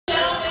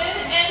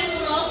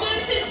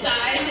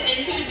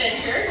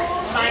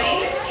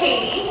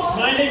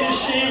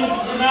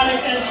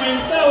dramatic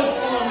entrance. That was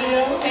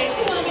Columbia. Okay,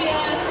 Columbia.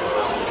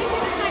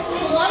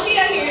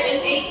 Columbia here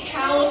is a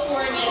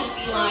California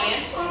sea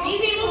lion. These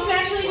animals can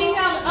actually be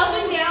found up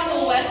and down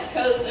the west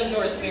coast of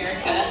North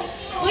America.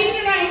 Believe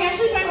it or not, you can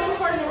actually find them as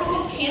far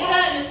north as Canada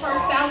and as far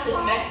south as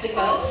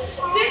Mexico.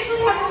 So they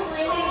actually have a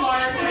really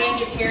large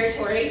range of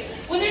territory.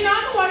 When they're not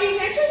in the water, you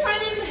can actually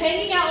find them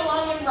hanging out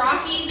along the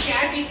rocky,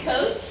 jagged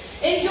coast,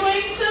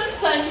 enjoying some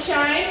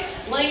sunshine,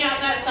 laying out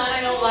in that sun.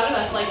 I know a lot of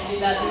us like to do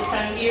that this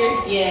time of year.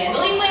 Yeah,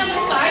 they'll even lay on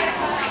their sides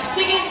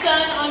to get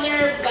sun on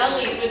their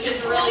bellies, which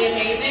is really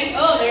amazing.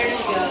 Oh, there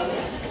she goes.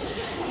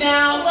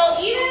 Now,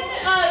 well, you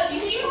can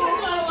even find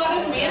them on a lot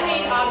of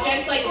man-made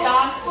objects like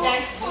docks,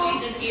 decks,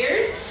 buoys, and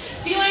piers.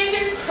 Sea lions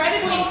are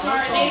incredibly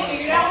smart, and they've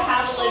figured out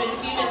how to live in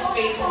human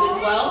spaces as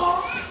well.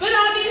 But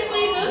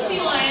obviously, those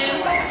sea lions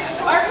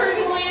are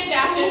perfectly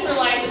adapted for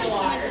life in the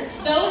water.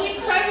 Those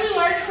incredibly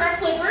large front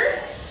flippers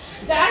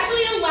that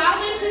actually allow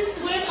them to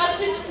swim up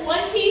to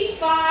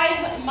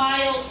 25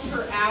 miles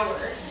per hour.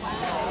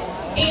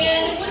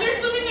 And when they're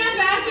swimming that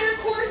fast, they're of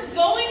course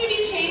going to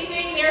be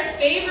chasing their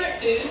favorite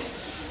foods.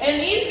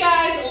 And these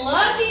guys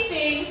love to eat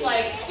things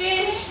like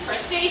fish,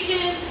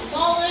 crustaceans,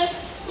 mollusks,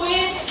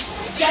 squid,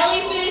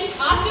 jellyfish,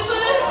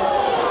 octopus.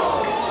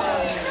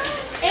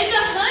 And to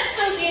hunt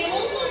those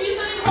animals, we'll do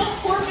something called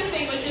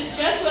porpoising, which is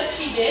just what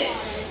she did.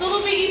 It's a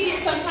little bit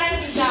easier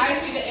sometimes to dive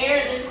through the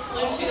air than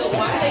swim through the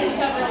water. They can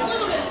cover a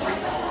little bit more.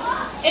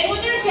 And when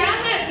they're down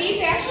that deep,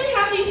 they actually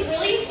have these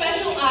really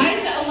special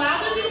eyes that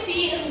allow them to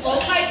see in low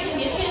light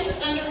conditions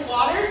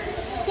underwater.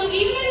 So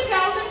even at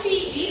 1,000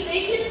 feet deep,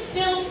 they can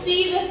still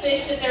see the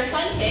fish that they're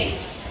hunting.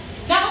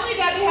 Not only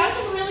that, they have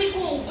some really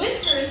cool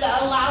whiskers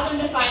that allow them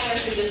to find their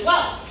food as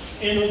well.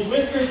 And those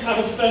whiskers have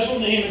a special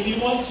name. If you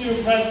want to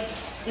impress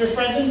your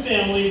friends and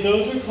family,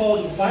 those are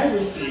called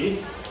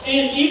vibrissae.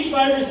 And each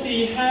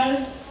vibrissae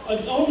has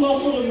its own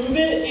muscle to move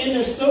it, and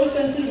they're so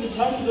sensitive to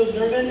touch with those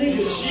nerve endings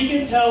that she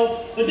can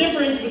tell the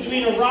difference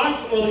between a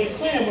rock or like a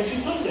clam when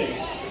she's hunting.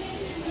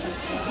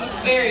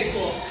 Very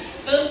cool.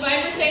 Those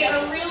vibrissae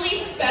are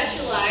really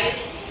specialized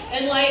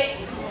and like,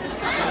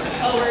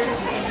 oh, we're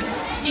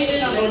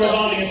getting on the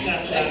a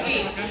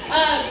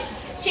Snapchat.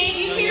 Shane,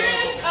 you hear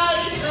this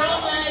girl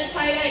in a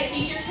tie-dye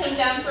t-shirt come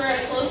down for a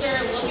closer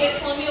look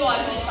at Columbia while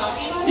I finish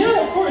talking?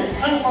 Yeah, of course. It's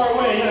kind of far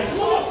away. Yeah,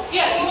 come on.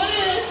 Yeah, you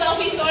wanted a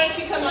selfie, so why don't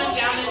you come on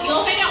down and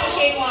you'll hang out with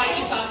Shane while I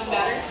keep talking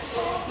about her.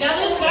 Now,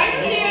 those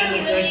vibrissae are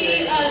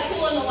really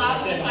cool and allow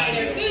us to find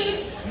their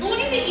food. But one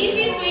of the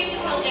easiest ways to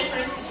tell the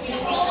difference between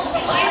a seal and a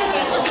sea lion is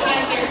by looking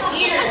at their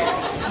ears.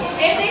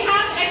 If they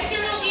have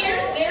external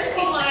ears, they're a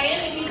sea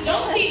lion. If you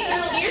don't see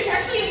external ears, you're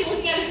actually going to be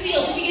looking at a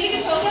seal. Did you get a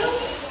good photo?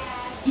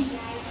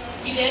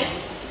 You did?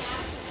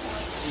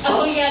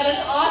 Oh yeah,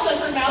 that's awesome.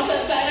 Her mouth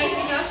up that nice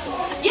mouth.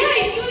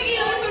 Yeah, if you want to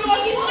get another photo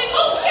while she's like,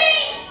 oh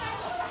Shane!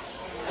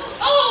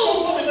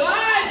 Oh my goodness!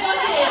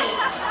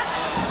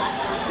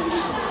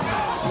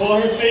 Well,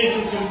 her face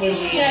is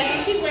completely. Yeah, I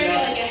think she's wearing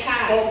like a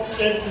hat. Oh,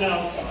 it's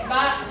now.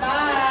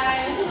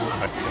 Bye.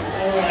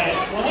 Alright.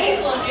 Well,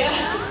 Hey Columbia.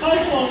 hi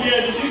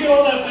Columbia, did you get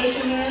all that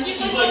fish in there? She's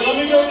like, let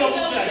me go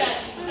double check.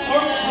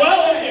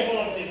 Well, okay,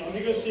 hold on, Tina. Let me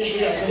go see if we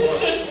got some more.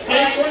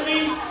 Hey,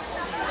 Courtney.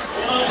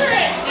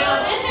 Alright,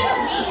 now this is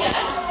Mika.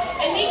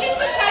 And Mika's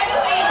a type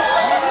of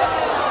animal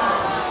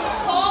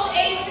called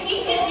a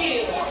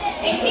kinkajou.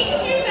 And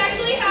kinkajous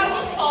actually have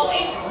what's called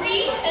a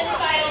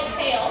prehensile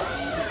tail.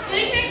 So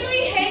they can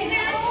actually hang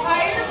their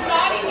entire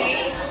body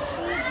weight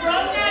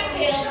from that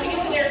tail to get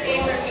to their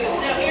favorite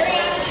foods. Now,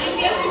 Ariana, if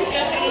you have to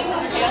just hanging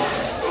from her tail,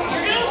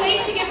 you're going to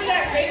wait to give her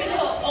that grape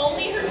until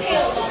only her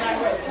tail is on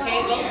that rope. Okay,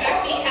 both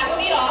back feet, half a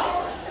feet off.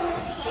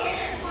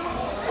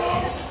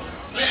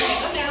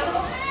 Come down.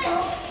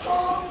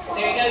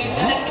 There you go. You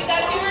can admit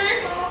that to her.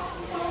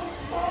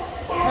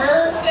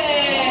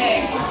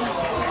 Perfect.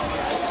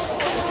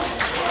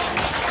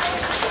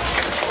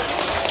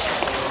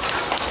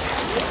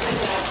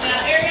 Now,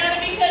 Ariana,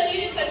 because you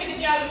did such a good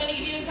job, I'm going to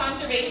give you a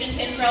conservation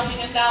pin for helping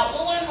us out.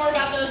 We'll learn more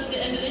about those at the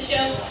end of the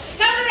show.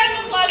 Have a round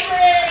of applause for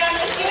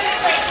Ariana. She did a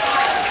great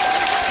job.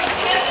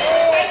 Kevin is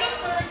a type of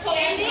bird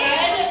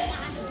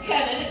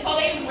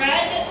called a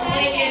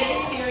red-legged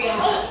cereal.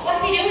 Oh,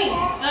 what's he doing?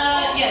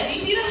 Yeah, do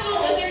you see that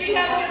little lizard you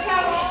have on your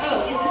couch?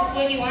 Oh, is this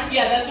what he wants?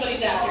 Yeah, that's what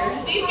he's after.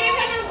 These guys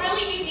have a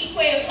really unique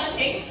way of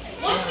hunting.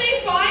 Once they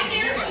find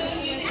their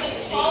food using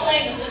those tall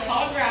legs, the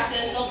tall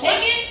grasses, they'll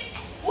take it,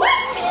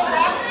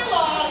 rock her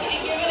along, and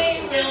give it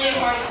a really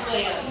hard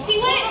slam. He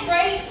went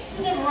right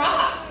to the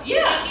rock.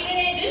 Yeah,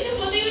 this is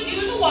what they would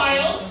do in the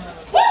wild.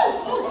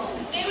 Woo!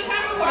 They would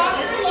have a rock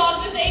or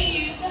log that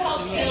they use to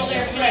help kill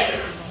their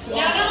prey.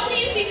 Now, not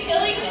only is he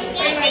killing his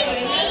prey by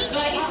doing this,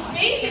 but he's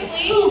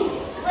basically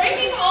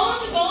breaking all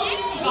of the bones in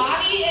his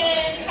body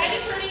and kind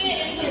of turning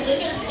it into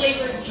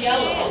lizard-flavored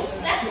jello.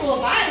 That's a little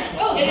violent.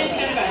 Oh, it is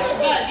kind of bad.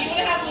 But do you want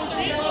to have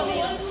lizard jello for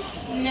lunch?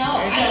 No,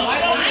 I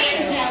don't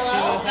mind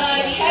jello.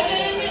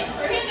 Kevin,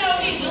 for him, that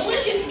would be a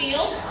delicious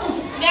meal.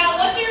 Now,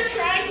 what they're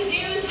trying to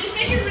do is just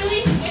make it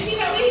really squishy.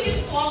 That way he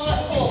can swallow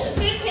it whole.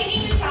 Instead of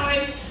taking the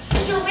time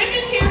to rip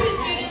and tear his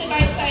food into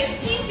bite-sized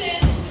pieces,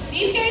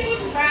 these guys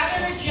would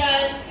rather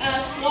just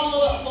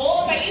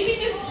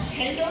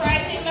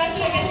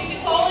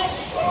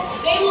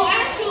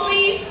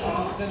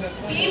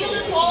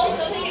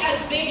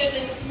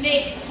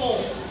snake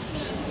hold.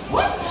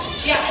 What?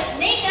 Yeah. A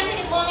snake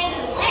doesn't as long as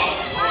his legs.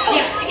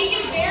 Yeah, he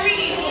can very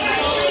easily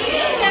hold it. He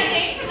does that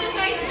name from this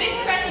nice big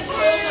crescent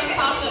quills on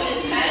top of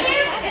his head.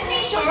 Isn't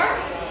he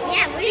short?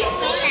 Yeah, we These see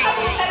quills that.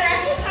 that are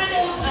actually kind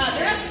of,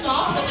 they're not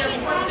soft, but they're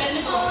more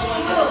bendable than the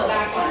ones on the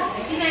back are.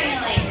 He's not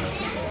gonna like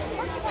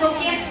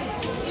poke you,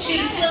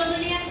 shoot his quills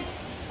in you.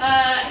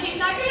 He's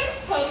not going to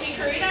poke me.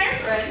 Curry and I are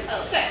friends.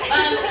 Oh, good.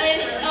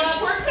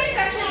 Porcupine's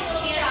actually a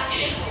little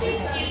Here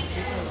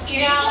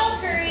you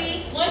go,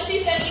 Curry. Once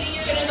he's done eating,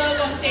 you're going to go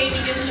on stage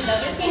and give him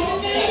another piece of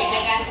Okay, food.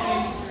 I got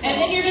some.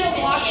 And then you're going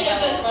to walk to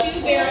those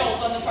 2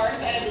 barrels on the far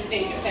side of the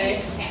stage,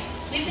 okay? Okay.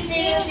 Sweet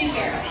potato, 2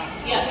 barrels.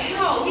 Yes.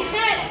 Wow, he's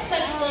got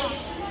such like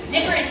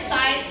different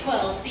size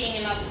quills. Seeing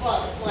him up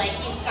close, like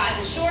he's got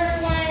the shorter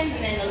ones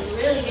and then those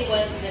really big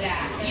ones in the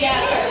back. Yeah,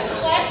 there's a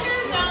lesser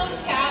known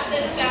cat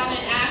that's found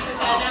in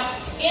Africa. Now,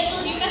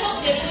 Angela, you can help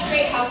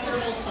demonstrate how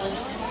servals hunt.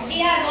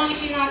 Yeah, as long as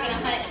she's not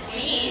gonna hunt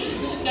me.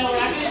 No, we're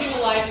not going to do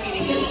a live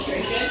feeding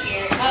demonstration.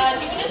 Here.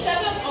 Do you want to step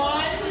up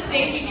onto the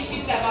stage? You can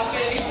choose that box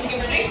right there. You can give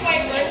her a nice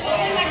white bird.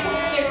 Over in that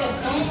corner, there's a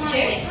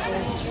boomstick.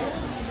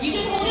 You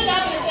can hold it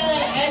up at the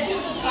edge of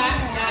the black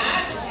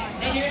mat,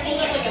 and you're going to hold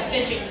it like a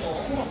fishing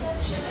pole.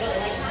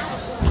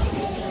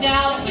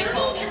 Now,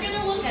 servals are going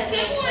to look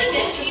similar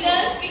to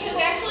cheetahs because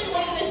they actually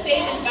live in the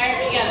same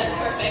environment. Yeah, that's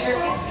perfect.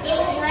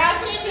 Those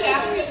grasslands of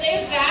Africa,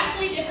 they have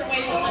vastly different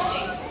ways of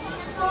hunting.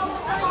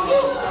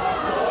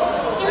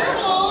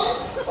 Servals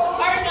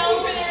are known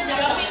for their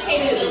jumping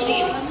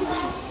capabilities.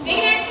 They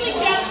can actually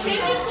jump 10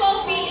 to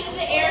 12 feet into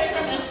the air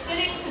from a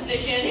sitting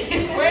position,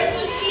 whereas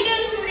those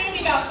cheetahs, who are going to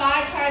be about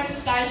 5 times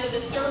the size of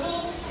the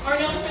serval, are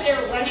known for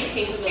their running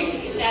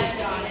capabilities. Stepped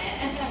on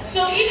it.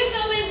 So even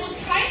though they look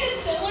kind of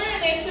similar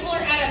and they have similar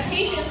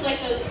adaptations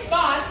like those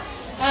spots,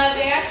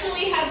 they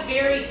actually have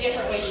very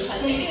different ways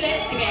of Can we hunting. do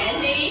this again,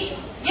 maybe?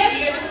 Yeah,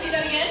 you guys want to see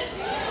that again?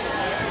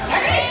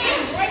 Alright,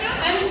 yeah, why not?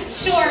 I'm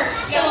short,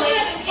 so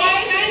Yeah, it's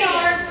kind of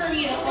hard for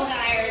me to hold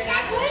that iron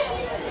backwards.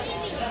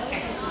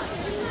 Okay.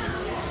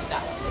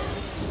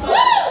 Woo!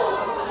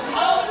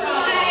 Oh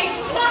My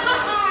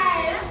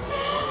gosh!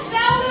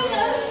 That was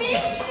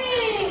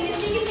amazing!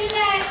 She can do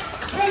that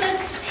from a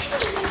sitting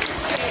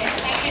position.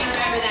 I can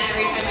remember that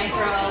every time I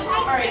throw.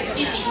 Alright,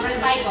 excuse me,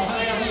 recycle.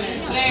 I don't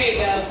remember. There you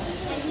go.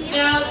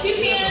 Now,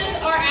 toucans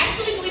are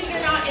actually, believe it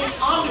or not, an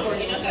omnivore.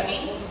 Do you know what that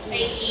means?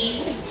 They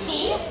eat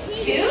plants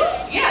too?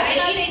 Yeah, I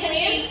thought they just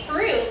plants. eat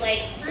fruit,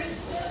 like fruit.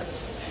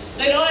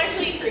 They don't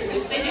actually eat fruit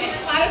loops. They do eat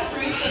a lot of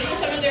fruits. Those are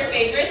some of their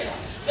favorites.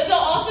 But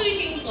they'll also eat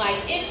things like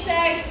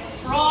insects,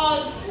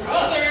 frogs,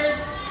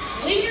 lizards.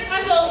 Believe it or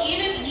not, they'll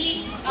even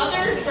eat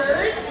other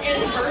birds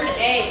and bird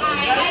eggs. Is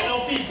that a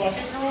selfie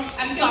bucket girl?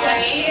 I'm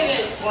sorry.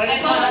 It is. Why I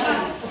did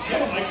apologize. you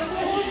have a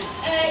microphone?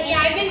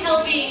 Yeah, I've been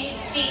helping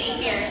Katie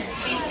here.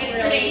 She's been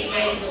really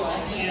Angela.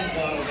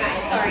 Hi,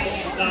 sorry.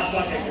 Not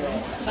bucket girl.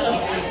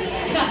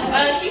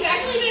 She's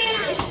actually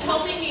been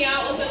helping me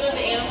out with some of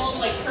the animals,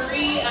 like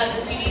Curry,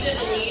 since she needed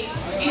to leave.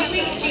 Do you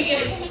think she can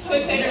get a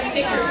quick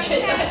picture of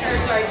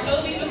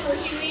Toby before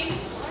she leaves?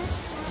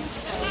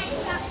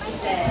 He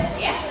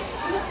said, yeah.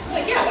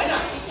 Like, yeah, why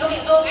not?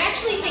 Okay, I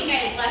actually think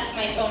I left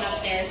my phone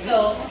up there,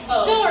 so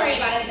don't worry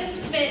about it. This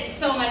has been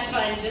so much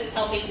fun just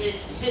helping to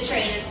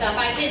train and stuff.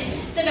 I can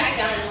sit back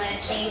down and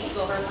let Shane take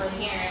over from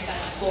here if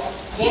that's cool.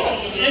 Well,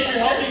 if you're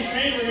helping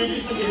train, we're going to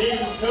do some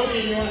behaviors with Toby,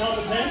 and you want to help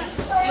with him?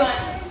 You want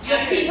You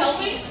have to keep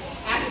helping?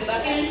 after the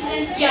bucket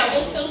incident? Yeah,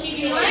 we'll still keep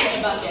you in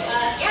the bucket.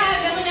 Yeah,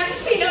 I'm definitely not going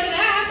to say no to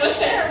that.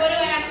 Okay. Sure, what do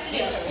I have to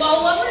do?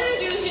 Well, what we're going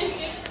to do is just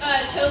give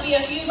Toby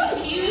a few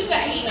cues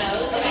that he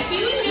knows. And the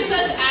cue is just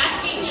us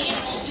asking the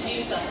animal to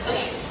do something.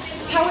 Okay.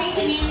 How we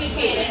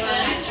communicate with on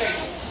them. that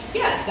journey.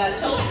 Yeah, that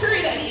told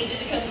Curry that he needed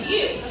to come to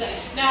you. Okay.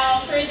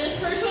 Now, for this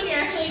first one, you're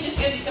actually just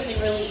going to do something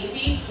really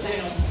easy. We're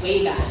going to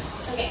wave at it.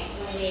 Okay.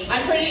 Wave.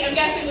 I'm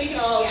guessing we can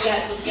all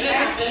guess what's You going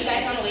to guys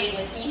happen. want to wave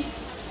with me?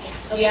 Yeah.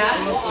 Okay.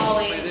 Yeah? We'll all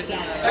wave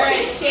together. All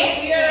right,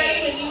 Shane, you're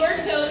ready when you are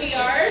Toby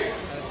are.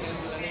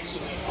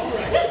 All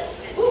right.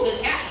 Ooh, good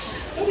catch.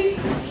 Okay.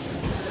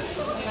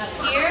 Come up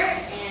here,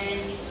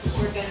 and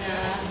we're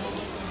gonna.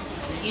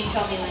 You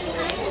tell me when to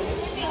wave.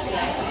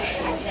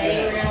 Ready?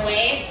 We're gonna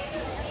wave.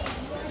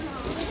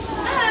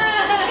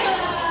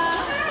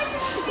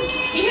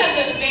 He has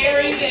a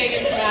very big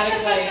and dramatic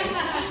wave.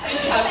 Good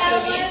job,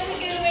 Toby.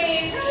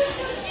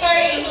 All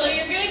right, Angela,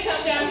 you're going to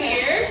come down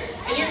here,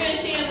 and you're going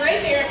to stand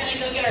right there. I'm going to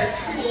go get our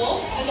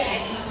tool.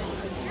 Okay.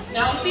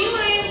 Now, sea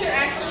lions are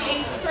actually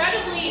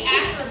incredibly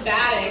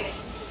acrobatic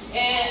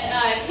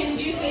and can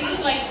do things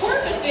like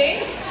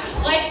porpoising,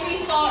 like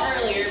we saw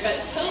earlier,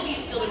 but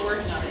Toby's still been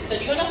working on it. So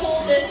do you want to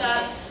hold this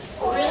up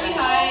really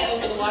high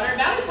over the water,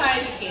 about as high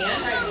as you can?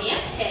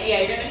 Gigantic. Yeah,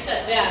 you're going to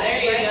set, yeah, there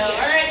you go.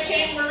 All right,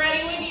 Shane, we're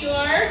ready when you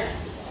are.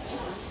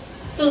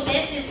 So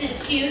this is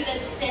his cue,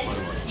 this stick.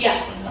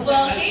 Yeah.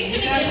 Well, Shane's You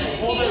going have to to give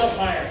hold it up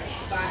higher.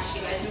 Gosh,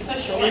 you guys are so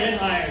short. Even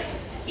higher.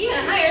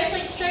 Even higher, it's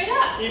like straight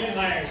up. Even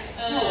higher.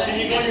 Can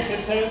you go on your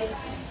tiptoes?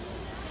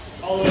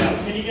 All the way up.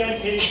 Can you go on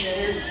Katie's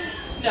shoulders?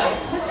 No.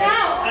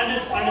 How? I'm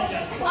just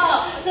asking.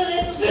 Oh, so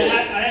this is good.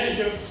 I had a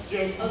joke.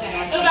 Okay.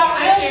 About I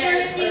right was there.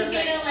 nervous he was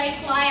gonna like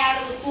fly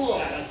out of the pool.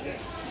 Yeah, that's good.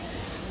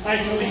 Hi,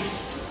 Toby.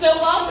 So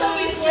while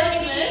Toby's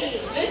learning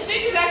this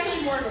stick is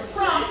actually more of a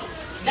prompt.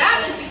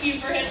 That is the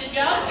cue for him to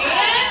jump,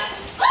 and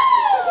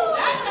woo!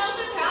 That tells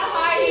him how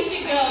high he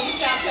should go. Good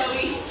job,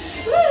 Toby.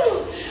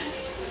 Woo!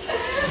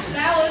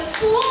 That was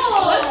cool.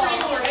 That's pretty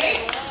cool,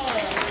 right?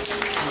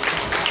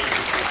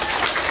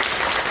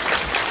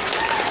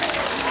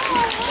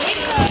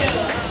 Thank you.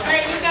 All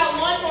right, we've got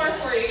one more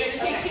for you. You're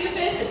gonna take two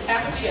fists and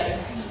tap them together.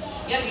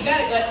 Yep, you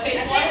got it. Go ahead and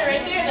face water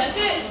right there. That's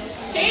it.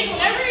 Shane,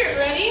 whenever you're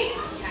ready.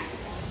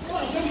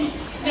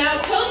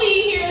 Now,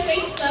 Toby here is a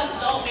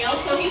sub-adult male,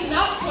 so he's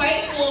not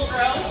quite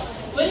full-grown.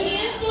 When he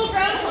is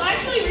full-grown, he'll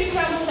actually reach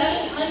around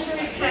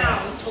 700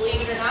 pounds,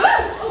 believe it or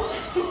not.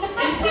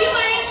 And sea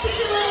lions